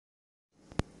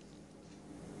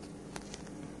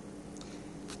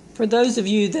For those of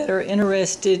you that are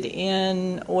interested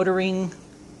in ordering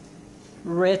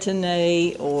Retin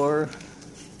A or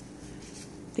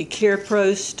the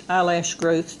CareProst eyelash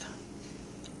growth,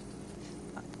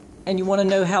 and you want to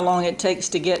know how long it takes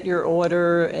to get your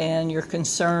order and you're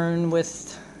concerned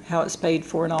with how it's paid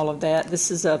for and all of that, this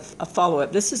is a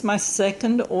follow-up. This is my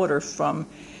second order from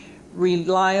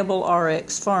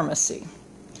Reliablerxpharmacy.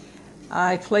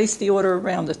 I placed the order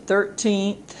around the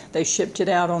 13th. They shipped it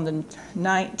out on the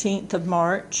 19th of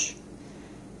March,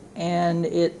 and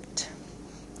it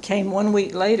came 1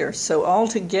 week later. So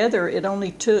altogether, it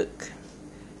only took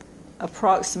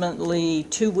approximately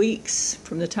 2 weeks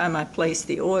from the time I placed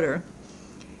the order.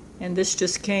 And this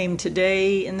just came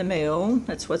today in the mail.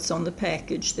 That's what's on the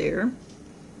package there.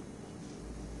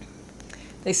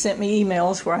 They sent me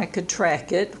emails where I could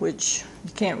track it, which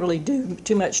you can't really do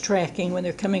too much tracking when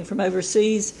they're coming from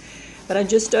overseas. But I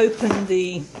just opened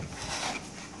the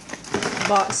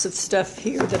box of stuff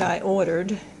here that I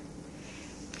ordered.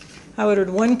 I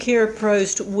ordered one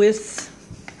CareProst with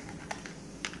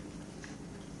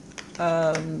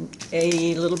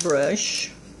a little brush,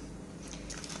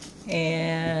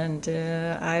 and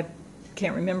I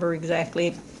can't remember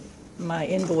exactly. My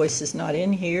invoice is not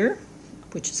in here,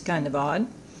 which is kind of odd,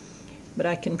 but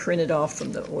I can print it off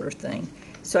from the order thing.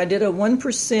 So I did a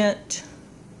 1%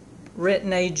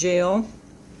 Retin A gel.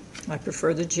 I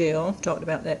prefer the gel. Talked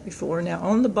about that before. Now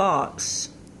on the box,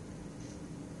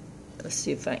 let's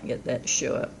see if I can get that to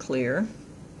show up clear.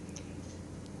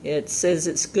 It says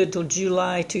it's good till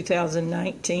July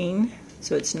 2019,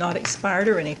 so it's not expired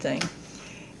or anything.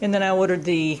 And then I ordered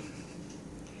the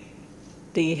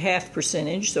half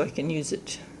percentage so I can use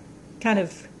it kind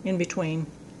of in between.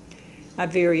 I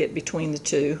vary it between the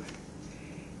two.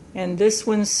 And this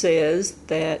one says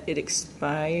that it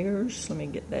expires. Let me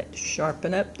get that to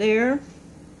sharpen up there.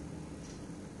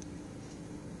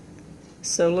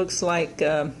 So it looks like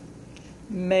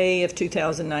May of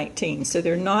 2019. So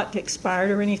they're not expired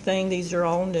or anything. These are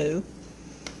all new.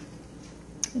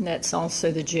 And that's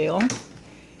also the gel.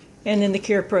 And then the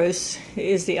CareProst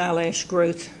is the eyelash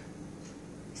growth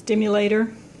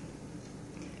stimulator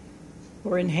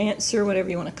or enhancer,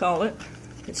 whatever you want to call it.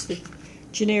 It's the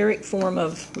generic form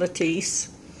of Latisse.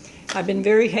 I've been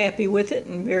very happy with it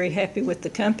and very happy with the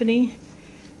company,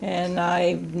 and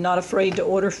I'm not afraid to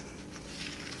order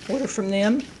from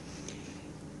them.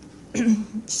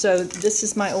 So this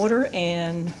is my order,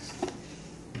 and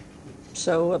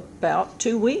so about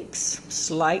 2 weeks,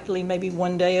 slightly maybe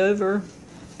 1 day over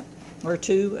or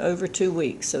two over 2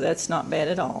 weeks, so that's not bad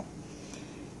at all.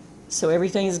 So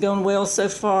everything is going well so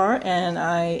far, and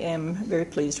I am very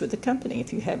pleased with the company.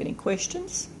 If you have any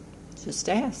questions, just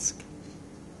ask.